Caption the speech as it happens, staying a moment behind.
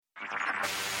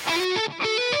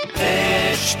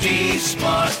HT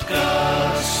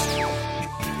Smartcast.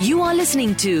 You are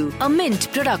listening to a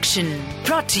Mint production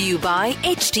brought to you by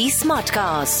HT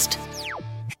Smartcast.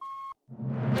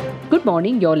 Good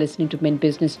morning, you're listening to Mint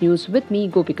Business News with me,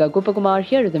 Gopika Gopakumar.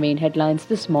 Here are the main headlines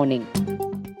this morning.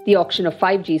 The auction of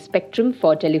 5G spectrum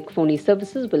for telephony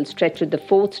services will stretch to the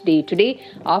fourth day today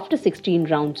after 16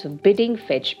 rounds of bidding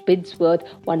fetched bids worth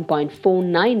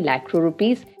 1.49 lakh crore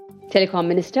rupees. Telecom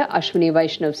Minister Ashwini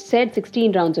Vaishnav said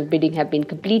 16 rounds of bidding have been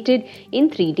completed in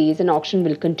 3 days and auction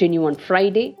will continue on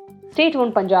Friday.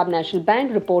 State-owned Punjab National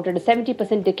Bank reported a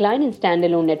 70% decline in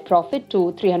standalone net profit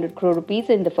to 300 crore rupees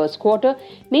in the first quarter,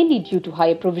 mainly due to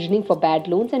higher provisioning for bad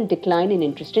loans and decline in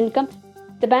interest income.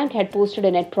 The bank had posted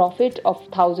a net profit of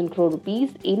 1,000 crore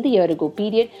rupees in the year-ago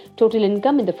period. Total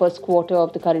income in the first quarter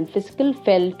of the current fiscal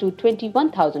fell to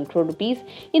 21,000 crore rupees.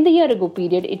 In the year-ago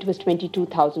period, it was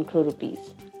 22,000 crore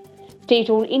rupees.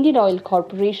 State-owned Indian Oil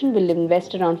Corporation will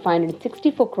invest around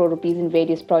 564 crore rupees in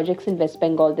various projects in West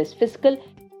Bengal this fiscal.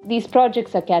 These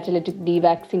projects are catalytic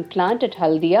dewaxing plant at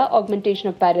Haldia, augmentation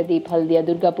of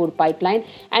Paradeep-Haldia-Durgapur pipeline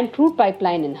and crude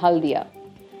pipeline in Haldia.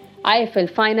 IIFL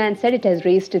Finance said it has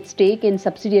raised its stake in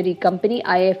subsidiary company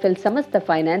IIFL Samastha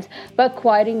Finance by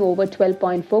acquiring over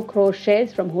 12.4 crore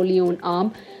shares from wholly owned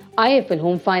arm IIFL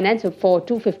Home Finance for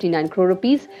 259 crore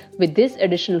rupees. With this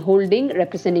additional holding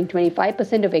representing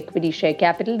 25% of equity share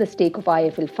capital, the stake of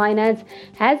IIFL Finance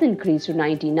has increased to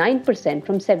 99%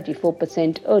 from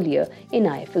 74% earlier in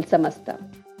IIFL Samastha.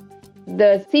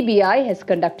 The CBI has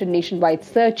conducted nationwide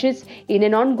searches in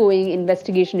an ongoing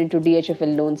investigation into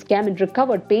DHFL loan scam and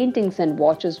recovered paintings and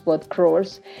watches worth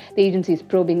crores. The agency is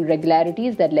probing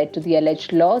irregularities that led to the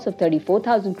alleged loss of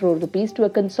 34,000 crore rupees to a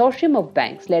consortium of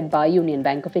banks led by Union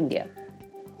Bank of India.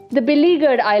 The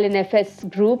beleaguered IL&FS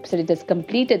Group said it has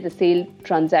completed the sale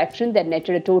transaction that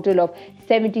netted a total of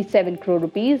 77 crore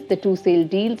rupees. The two sale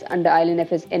deals under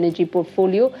IL&FS Energy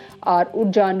portfolio are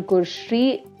Urjankur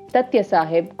Shri Tatya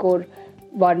Sahib Kaur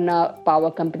Varna Power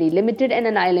Company Limited and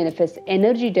an IL&FS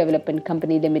Energy Development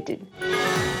Company Limited.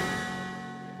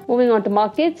 Moving on to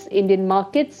markets, Indian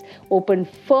markets opened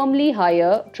firmly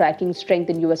higher, tracking strength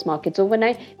in US markets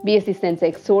overnight. BSE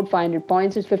Sensex soared 500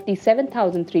 points to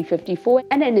 57,354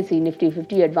 and NSE Nifty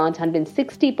 50 advanced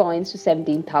 160 points to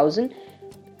 17,000.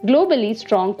 Globally,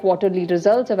 strong quarterly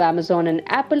results of Amazon and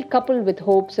Apple coupled with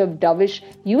hopes of dovish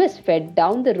US Fed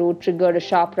down the road triggered a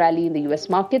sharp rally in the US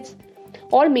markets.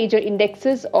 All major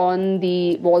indexes on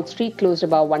the Wall Street closed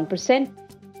above 1%.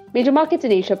 Major markets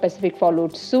in Asia Pacific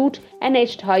followed suit and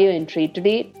edged higher in trade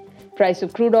today. Price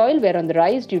of crude oil were on the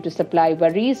rise due to supply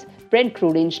worries. Brent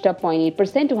crude inched up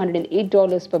 0.8% to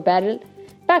 $108 per barrel.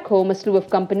 Back home, a slew of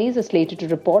companies are slated to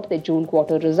report their June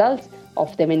quarter results.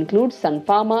 Of them include Sun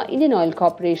Pharma, Indian Oil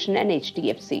Corporation and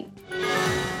HDFC.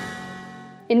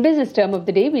 In business term of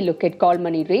the day, we look at call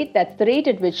money rate. That's the rate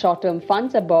at which short-term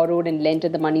funds are borrowed and lent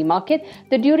in the money market.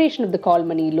 The duration of the call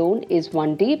money loan is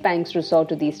 1 day. Banks resort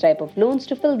to these type of loans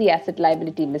to fill the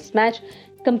asset-liability mismatch,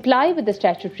 comply with the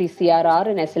statutory CRR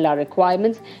and SLR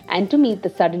requirements, and to meet the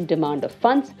sudden demand of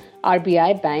funds.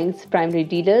 RBI banks' primary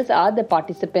dealers are the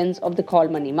participants of the call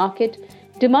money market.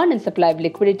 Demand and supply of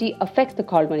liquidity affects the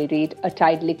call money rate. A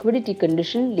tight liquidity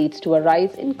condition leads to a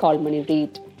rise in call money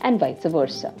rate and vice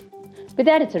versa. With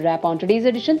that, it's a wrap on today's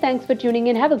edition. Thanks for tuning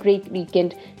in. Have a great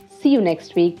weekend. See you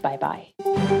next week. Bye-bye.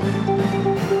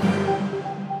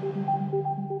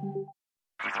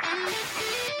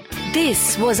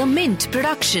 This was a Mint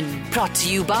production brought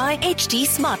to you by HT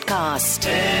Smartcast.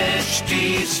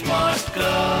 HT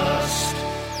Smartcast.